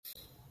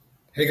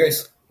Hey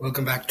guys,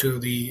 welcome back to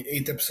the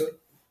eighth episode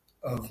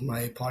of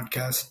my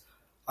podcast.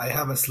 I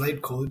have a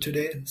slight cold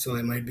today, so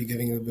I might be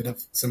giving a bit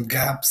of some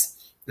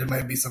gaps. There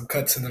might be some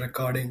cuts in the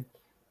recording.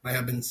 I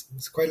have been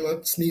quite a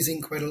lot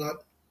sneezing quite a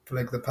lot for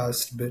like the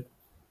past bit,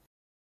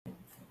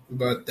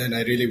 but then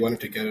I really wanted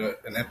to get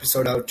an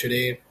episode out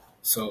today,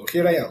 so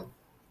here I am.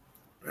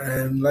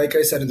 And like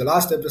I said in the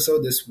last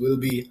episode, this will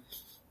be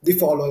the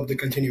follow up, the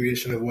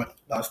continuation of what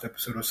last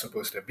episode was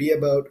supposed to be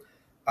about.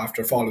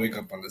 After following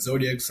up on the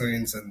zodiac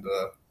signs and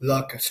the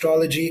luck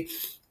astrology,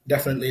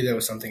 definitely there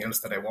was something else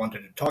that I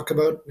wanted to talk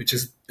about, which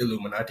is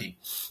Illuminati.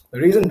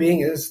 The reason being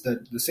is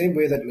that the same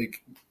way that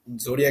like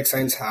zodiac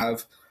signs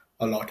have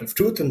a lot of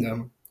truth in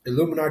them,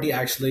 Illuminati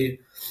actually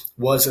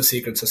was a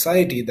secret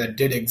society that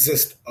did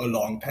exist a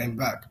long time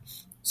back.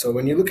 So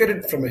when you look at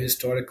it from a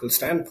historical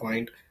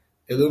standpoint,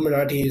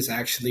 Illuminati is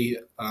actually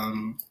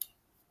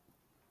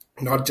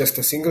not just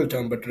a single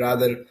term, but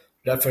rather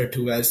referred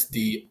to as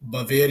the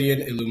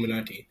Bavarian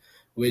Illuminati,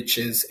 which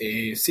is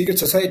a secret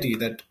society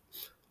that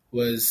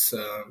was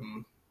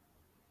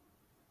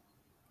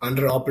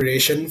under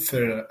operation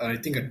for, I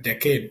think, a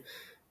decade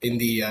in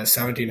the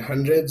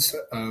 1700s,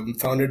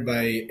 founded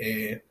by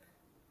a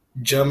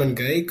German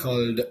guy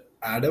called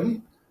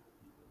Adam,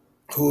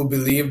 who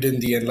believed in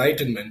the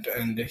Enlightenment,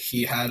 and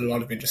he had a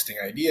lot of interesting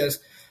ideas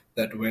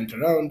that went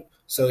around.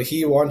 So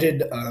he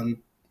wanted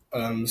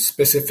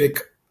specific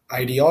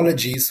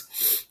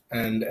ideologies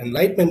and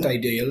Enlightenment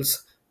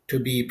ideals to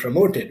be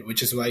promoted,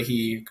 which is why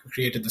he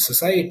created the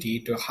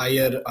society to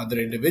hire other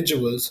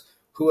individuals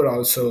who were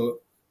also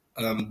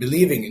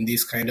believing in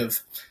these kind of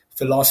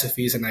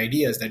philosophies and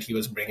ideas that he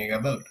was bringing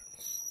about.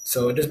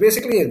 So it is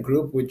basically a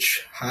group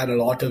which had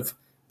a lot of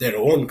their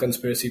own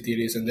conspiracy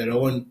theories and their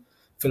own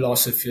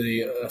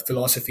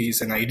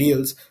philosophies and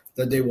ideals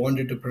that they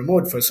wanted to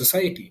promote for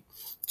society.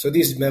 So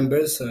these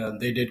members,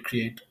 they did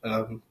create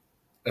a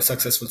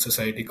successful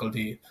society called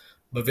the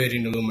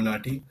Bavarian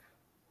Illuminati.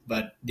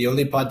 But the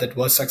only part that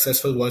was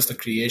successful was the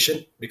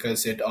creation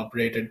because it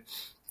operated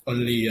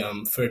only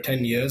for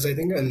 10 years, I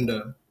think.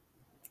 And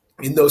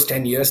in those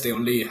 10 years, they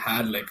only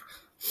had like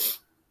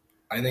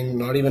I think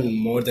not even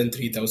more than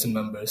 3,000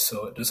 members.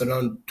 So it was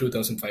around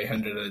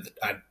 2,500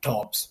 at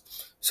tops.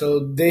 So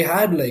they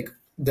had like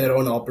their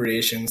own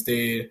operations.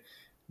 They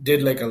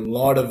did like a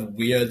lot of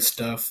weird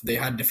stuff. They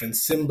had different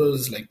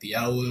symbols like the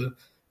owl.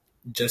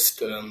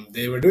 Just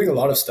they were doing a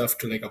lot of stuff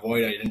to like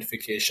avoid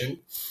identification,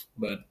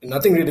 but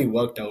nothing really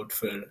worked out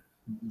for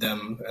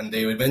them. And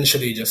they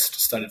eventually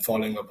just started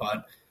falling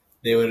apart.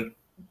 They were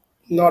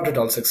not at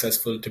all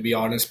successful, to be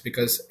honest,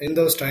 because in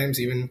those times,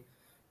 even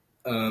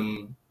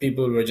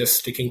people were just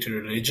sticking to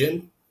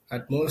religion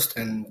at most,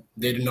 and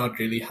they did not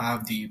really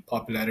have the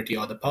popularity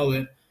or the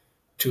power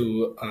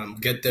to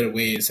get their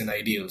ways and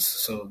ideals.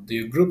 So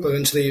the group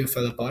eventually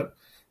fell apart,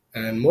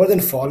 and more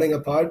than falling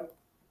apart,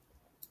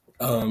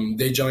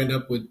 they joined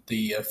up with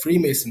the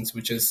Freemasons,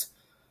 which is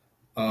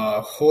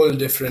a whole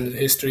different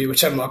history,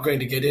 which I'm not going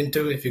to get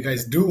into. If you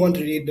guys do want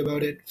to read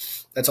about it,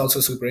 that's also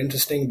super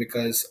interesting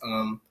because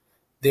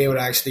they were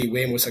actually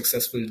way more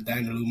successful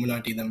than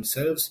Illuminati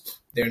themselves.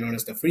 They're known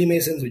as the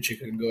Freemasons, which you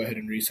can go ahead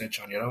and research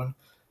on your own.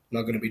 I'm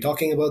not going to be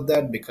talking about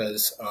that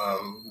because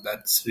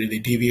that's really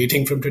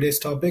deviating from today's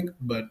topic.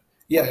 But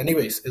yeah,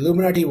 anyways,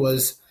 Illuminati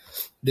was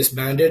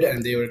disbanded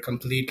and they were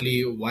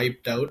completely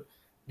wiped out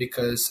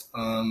because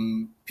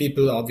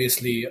people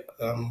obviously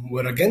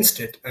were against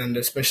it, and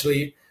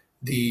especially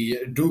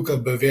the Duke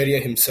of Bavaria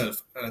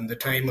himself. At the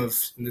time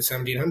of in the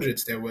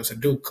 1700s, there was a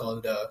duke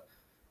called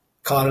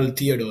Karl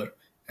Theodore,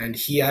 and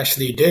he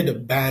actually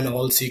did ban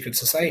all secret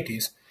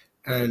societies,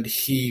 and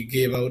he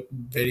gave out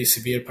very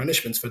severe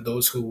punishments for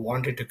those who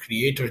wanted to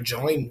create or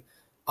join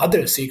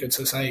other secret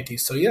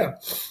societies. So yeah,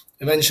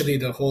 eventually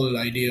the whole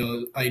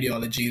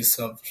ideologies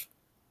of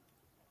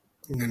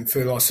and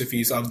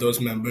philosophies of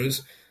those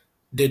members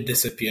did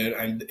disappear,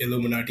 and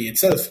Illuminati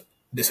itself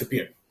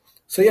disappeared.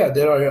 So yeah,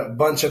 there are a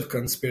bunch of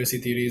conspiracy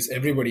theories.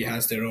 Everybody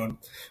has their own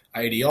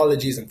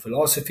ideologies and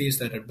philosophies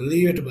that are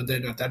believed, but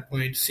then at that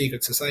point,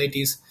 secret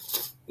societies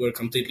were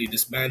completely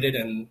disbanded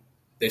and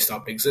they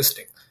stopped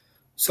existing.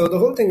 So the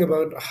whole thing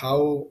about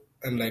how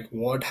and like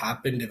what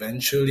happened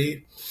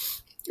eventually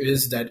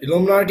is that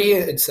Illuminati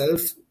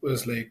itself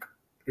was like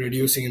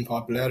reducing in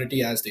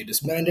popularity as they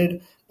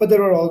disbanded, but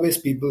there were always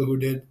people who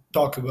did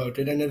talk about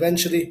it, and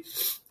eventually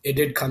it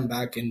did come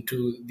back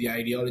into the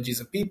ideologies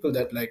of people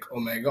that like, oh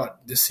my god,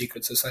 this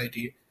secret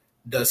society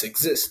does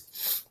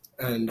exist,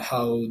 and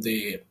how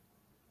they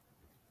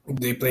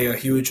play a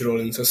huge role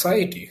in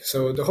society.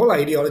 So the whole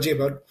ideology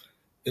about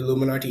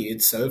Illuminati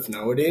itself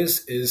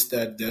nowadays is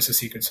that there's a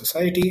secret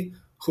society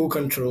who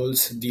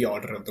controls the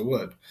order of the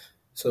world.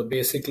 So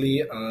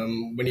basically,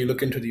 when you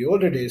look into the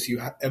older days,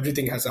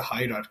 everything has a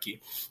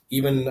hierarchy,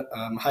 even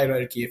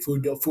hierarchy,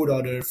 food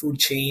order, food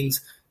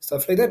chains,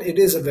 stuff like that. It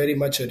is a very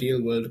much a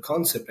real world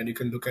concept, and you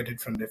can look at it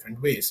from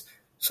different ways.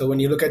 So when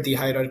you look at the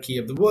hierarchy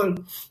of the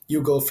world,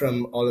 you go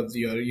from all of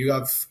you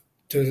have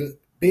to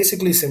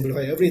basically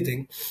simplify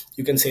everything.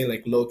 You can say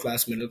like low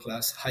class, middle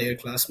class, higher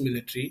class,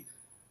 military,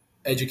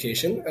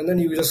 education, and then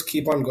you just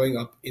keep on going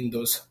up in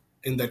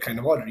that kind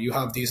of order. You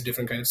have these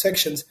different kind of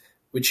sections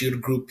which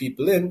you'd group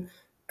people in,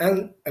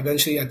 and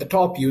eventually at the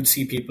top you'd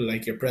see people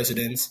like your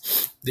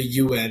presidents, the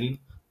UN,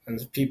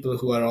 and people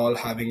who are all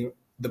having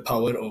the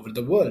power over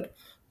the world.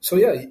 So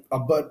yeah,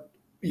 but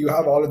you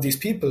have all of these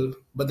people,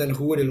 but then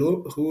who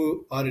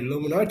are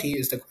Illuminati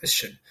is the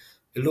question.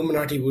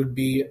 Illuminati would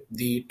be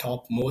the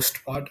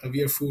topmost part of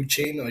your food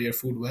chain or your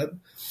food web,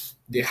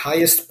 the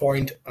highest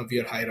point of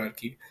your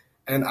hierarchy.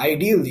 And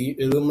ideally,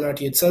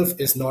 Illuminati itself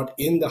is not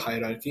in the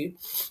hierarchy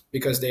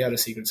because they are a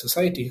secret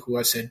society who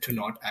are said to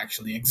not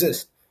actually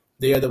exist.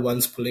 They are the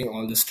ones pulling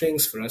all the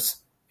strings for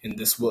us in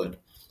this world.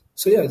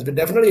 So yeah, it's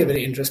definitely a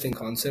very interesting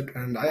concept,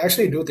 and I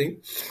actually do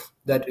think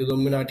that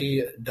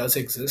Illuminati does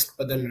exist.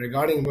 But then,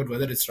 regarding about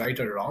whether it's right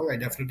or wrong, I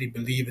definitely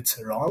believe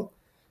it's wrong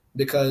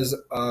because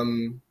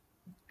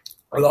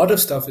a lot of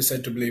stuff is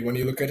said to believe. When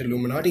you look at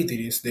Illuminati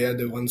theories, they are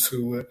the ones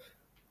who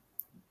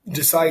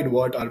decide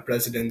what our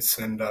presidents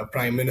and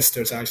prime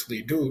ministers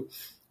actually do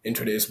in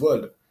today's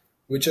world,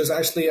 which is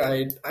actually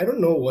I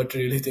don't know what to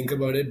really think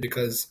about it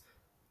because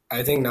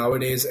I think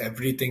nowadays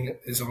everything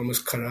is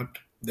almost corrupt.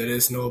 There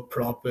is no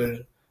proper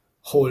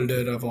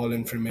holder of all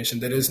information.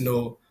 There is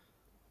no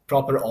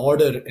proper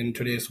order in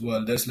today's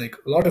world. There's like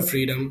a lot of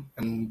freedom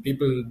and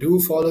people do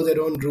follow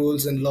their own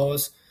rules and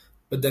laws,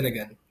 but then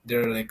again,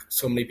 there are like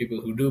so many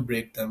people who do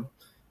break them.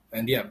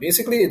 And yeah,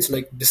 basically it's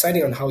like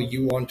deciding on how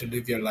you want to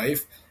live your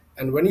life.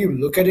 And when you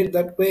look at it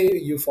that way,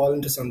 you fall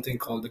into something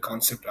called the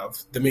concept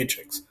of the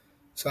Matrix.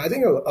 So I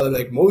think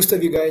like most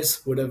of you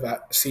guys would have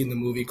seen the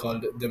movie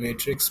called The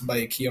Matrix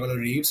by Keanu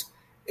Reeves.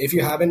 If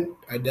you haven't,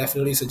 I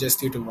definitely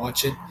suggest you to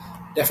watch it.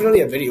 Definitely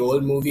a very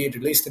old movie. It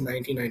released in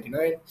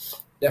 1999.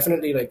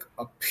 Definitely like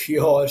a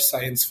pure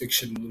science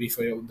fiction movie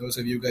for those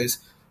of you guys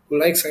who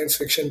like science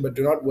fiction, but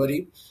do not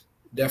worry.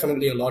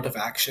 Definitely a lot of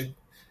action.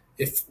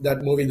 If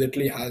that movie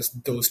literally has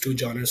those two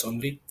genres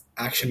only,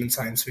 action and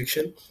science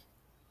fiction,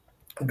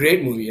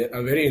 great movie,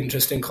 a very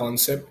interesting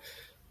concept,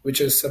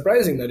 which is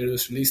surprising that it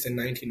was released in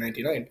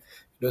 1999.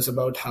 It was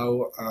about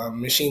how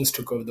machines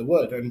took over the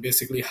world and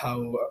basically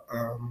how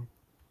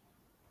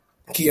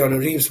Keanu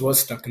Reeves was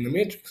stuck in the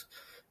Matrix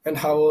and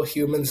how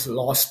humans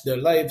lost their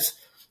lives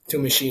to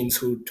machines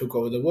who took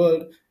over the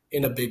world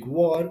in a big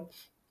war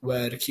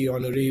where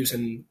Keanu Reeves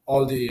and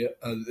all the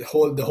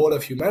whole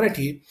of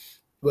humanity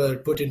were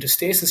put into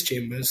stasis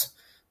chambers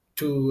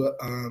to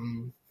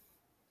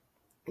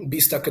be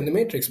stuck in the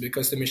Matrix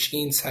because the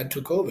machines had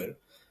took over,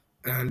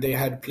 and they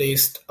had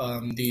placed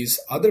these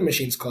other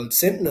machines called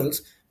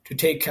Sentinels to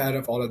take care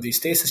of all of these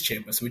stasis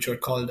chambers, which were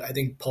called, I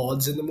think,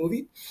 pods in the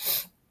movie,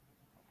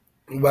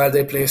 where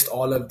they placed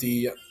all of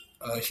the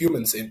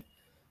humans in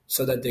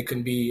so that they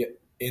can be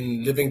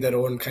in living their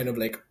own kind of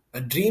like a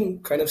dream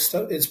kind of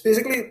stuff. It's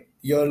basically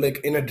you're like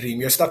in a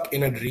dream, you're stuck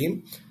in a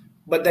dream,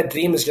 but that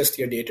dream is just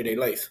your day to day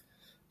life.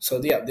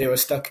 So yeah, they were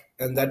stuck,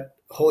 and that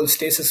whole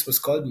stasis was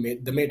called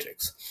the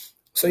Matrix.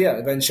 So yeah,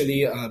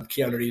 eventually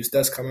Keanu Reeves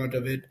does come out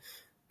of it,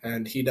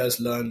 and he does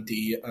learn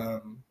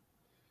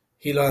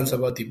he learns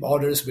about the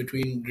borders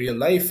between real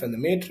life and the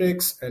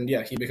Matrix, and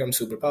yeah, he becomes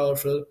super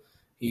powerful.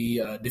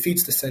 He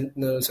defeats the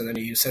Sentinels, and then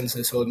he sends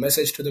this whole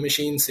message to the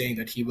machine saying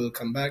that he will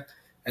come back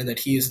and that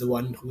he is the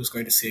one who's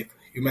going to save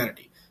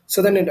humanity.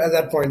 So then at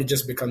that point, it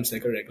just becomes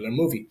like a regular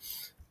movie.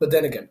 But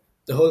then again,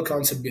 the whole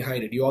concept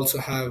behind it, you also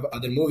have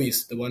other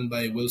movies. The one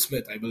by Will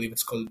Smith, I believe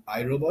it's called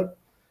iRobot.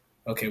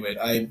 Okay, wait,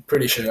 I'm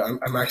pretty sure.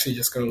 I'm actually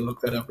just going to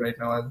look that up right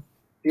now.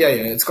 Yeah,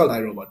 it's called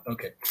iRobot.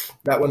 Okay.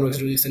 That one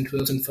was released in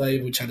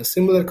 2005, which had a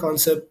similar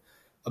concept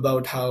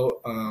about how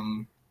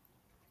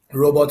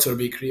robots were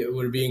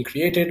being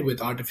created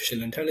with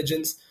artificial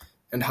intelligence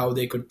and how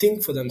they could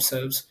think for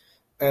themselves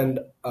and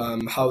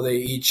how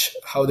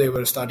they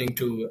were starting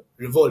to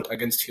revolt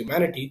against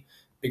humanity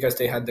because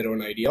they had their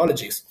own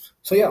ideologies.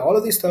 So yeah, all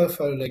of these stuff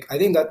are like I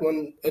think that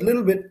one a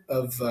little bit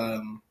of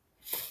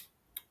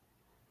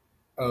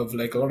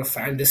like a lot of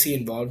fantasy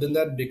involved in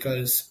that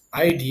because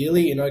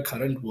ideally in our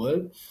current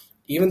world,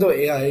 even though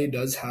AI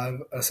does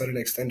have a certain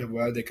extent of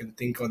where they can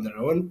think on their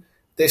own,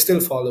 they still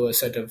follow a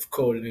set of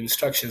code and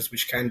instructions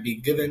which can be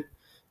given.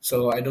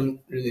 So I don't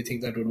really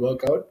think that would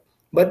work out.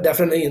 But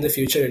definitely in the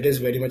future, it is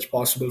very much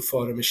possible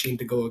for a machine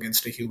to go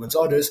against a human's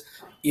orders,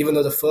 even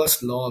though the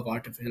first law of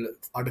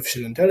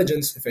artificial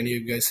intelligence, if any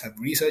of you guys have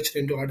researched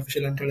into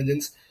artificial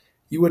intelligence,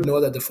 you would know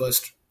that the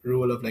first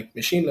rule of like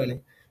machine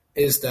learning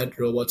is that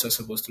robots are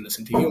supposed to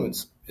listen to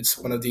humans. It's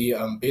one of the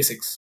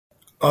basics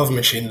of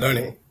machine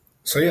learning.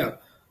 So yeah,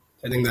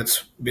 I think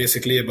that's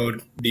basically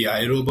about the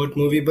iRobot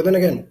movie. But then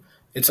again,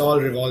 it's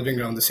all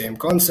revolving around the same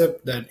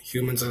concept that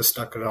humans are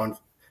stuck around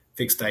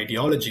fixed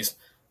ideologies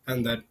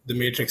and that the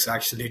Matrix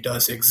actually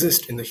does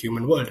exist in the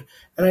human world.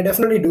 And I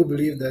definitely do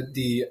believe that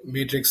the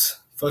Matrix,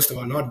 first of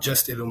all, not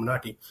just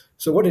Illuminati.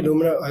 So what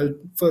Illuminati, I'll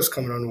first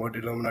come around what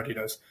Illuminati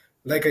does.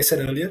 Like I said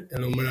earlier,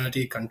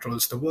 Illuminati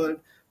controls the world,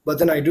 but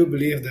then I do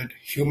believe that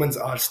humans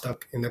are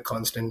stuck in a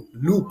constant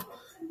loop.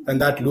 And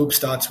that loop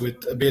starts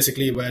with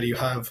basically where you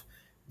have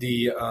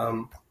the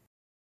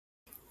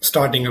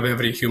starting of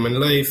every human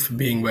life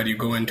being where you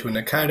go into an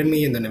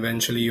academy and then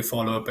eventually you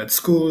follow up at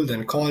school,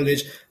 then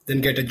college,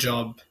 then get a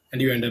job,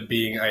 and you end up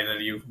being either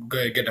you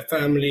get a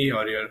family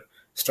or you're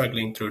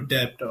struggling through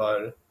debt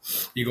or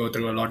you go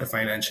through a lot of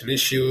financial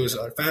issues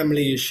or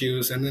family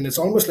issues, and then it's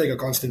almost like a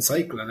constant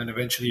cycle, and then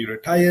eventually you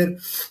retire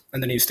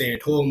and then you stay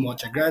at home,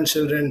 watch your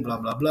grandchildren, blah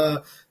blah blah.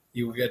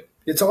 You get,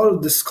 it's all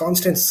this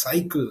constant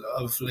cycle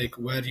of like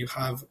where you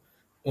have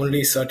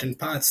only certain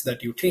paths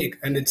that you take,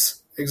 and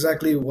it's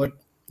exactly what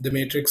the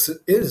matrix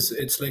is.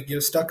 It's like you're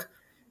stuck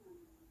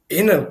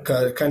in a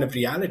kind of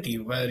reality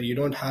where you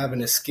don't have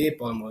an escape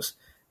almost,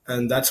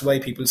 and that's why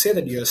people say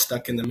that you're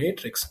stuck in the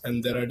matrix.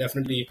 And there are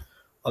definitely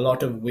a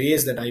lot of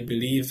ways that I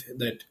believe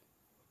that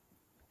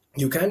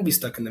you can be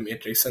stuck in the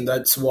matrix, and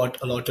that's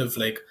what a lot of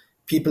like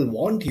people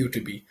want you to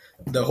be.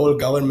 The whole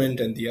government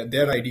and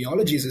their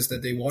ideologies is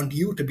that they want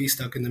you to be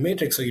stuck in the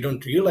matrix so you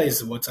don't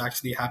realize what's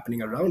actually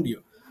happening around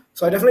you.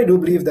 So I definitely do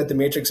believe that the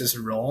matrix is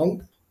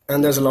wrong,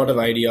 and there's a lot of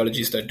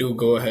ideologies that do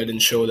go ahead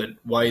and show that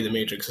why the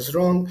matrix is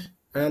wrong.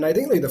 And I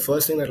think like the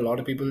first thing that a lot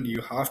of people you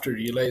have to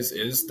realize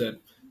is that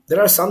there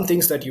are some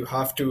things that you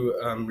have to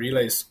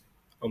realize.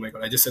 Oh my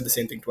god, I just said the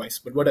same thing twice,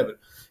 but whatever.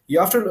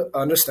 You have to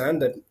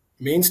understand that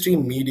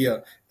mainstream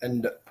media,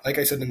 and like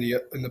I said in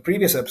the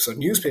previous episode,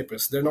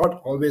 newspapers, they're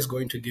not always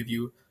going to give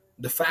you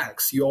the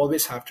facts. You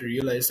always have to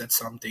realize that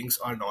some things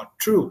are not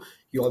true.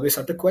 You always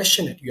have to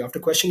question it. You have to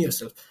question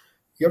yourself.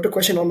 You have to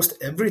question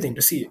almost everything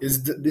to see,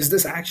 is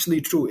this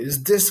actually true?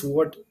 Is this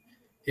what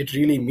it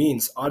really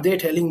means? Are they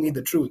telling me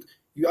the truth?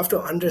 You have to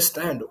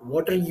understand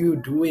what are you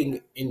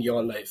doing in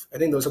your life. I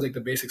think those are like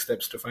the basic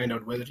steps to find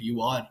out whether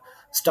you are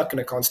stuck in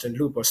a constant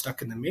loop or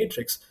stuck in the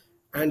matrix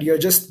and you're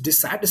just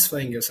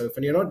dissatisfying yourself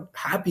and you're not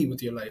happy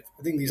with your life.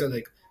 I think these are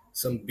like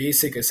some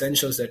basic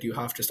essentials that you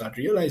have to start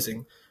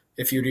realizing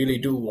if you really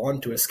do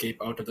want to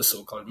escape out of the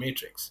so-called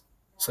matrix.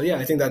 So yeah,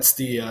 I think that's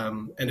the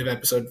end of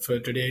episode for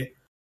today.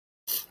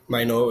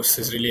 My nose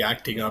is really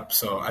acting up,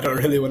 so I don't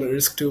really want to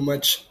risk too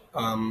much.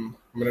 I'm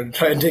going to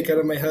try and take care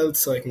of my health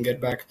so I can get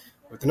back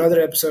with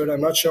another episode.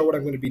 I'm not sure what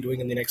I'm going to be doing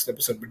in the next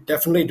episode, but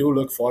definitely do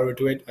look forward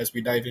to it as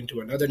we dive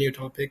into another new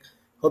topic.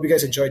 Hope you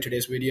guys enjoyed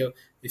today's video.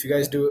 If you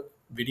guys do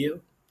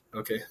video,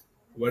 okay,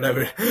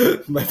 whatever,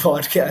 my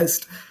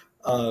podcast.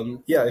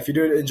 Yeah, if you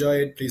do enjoy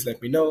it, please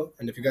let me know.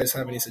 And if you guys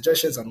have any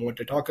suggestions on what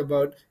to talk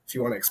about, if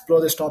you want to explore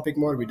this topic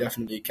more, we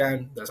definitely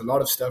can. There's a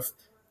lot of stuff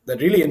that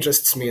really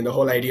interests me in the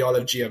whole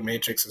ideology of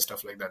Matrix and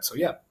stuff like that. So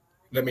yeah,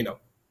 let me know.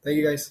 Thank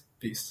you guys.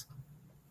 Peace.